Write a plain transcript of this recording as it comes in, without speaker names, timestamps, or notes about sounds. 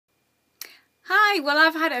Hi, well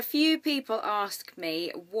I've had a few people ask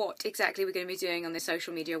me what exactly we're going to be doing on this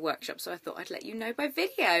social media workshop, so I thought I'd let you know by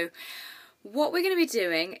video. What we're going to be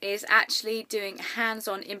doing is actually doing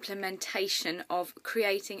hands-on implementation of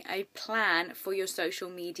creating a plan for your social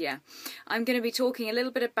media. I'm going to be talking a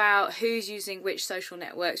little bit about who's using which social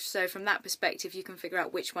networks, so from that perspective you can figure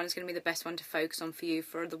out which one is going to be the best one to focus on for you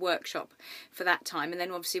for the workshop for that time. And then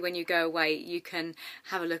obviously when you go away you can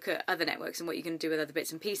have a look at other networks and what you can do with other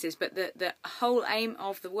bits and pieces. But the whole aim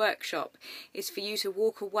of the workshop is for you to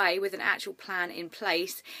walk away with an actual plan in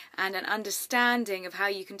place and an understanding of how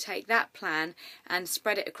you can take that plan and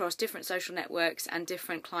spread it across different social networks and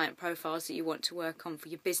different client profiles that you want to work on for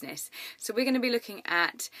your business. So we're going to be looking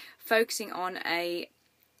at focusing on a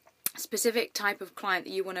specific type of client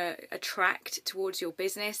that you want to attract towards your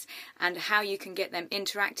business and how you can get them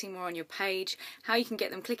interacting more on your page, how you can get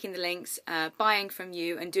them clicking the links, buying from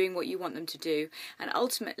you and doing what you want them to do, and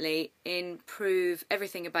ultimately improve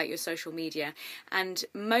everything about your social media. And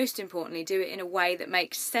most importantly, do it in a way that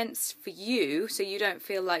makes sense for you, so you don't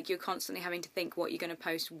feel like you're constantly having to think what you're going to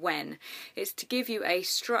post when. It's to give you a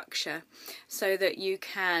structure so that you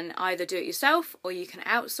can either do it yourself or you can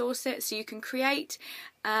outsource it, so you can create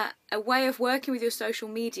a way of working with your social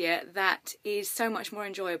media that is so much more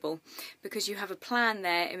enjoyable because you have a plan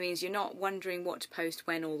there. It means you're not wondering what to post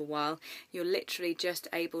when all the while. You're literally just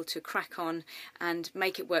able to crack on and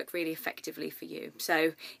make it work really effectively for you.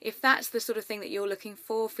 So if that's the sort of thing that you're looking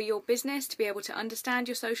for your business, to be able to understand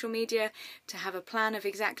your social media, to have a plan of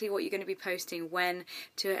exactly what you're going to be posting when,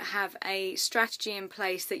 to have a strategy in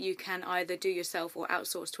place that you can either do yourself or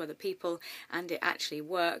outsource to other people and it actually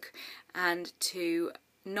work, and to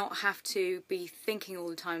not have to be thinking all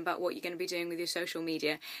the time about what you're going to be doing with your social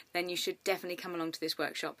media, then you should definitely come along to this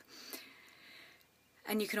workshop.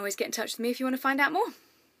 And you can always get in touch with me if you want to find out more.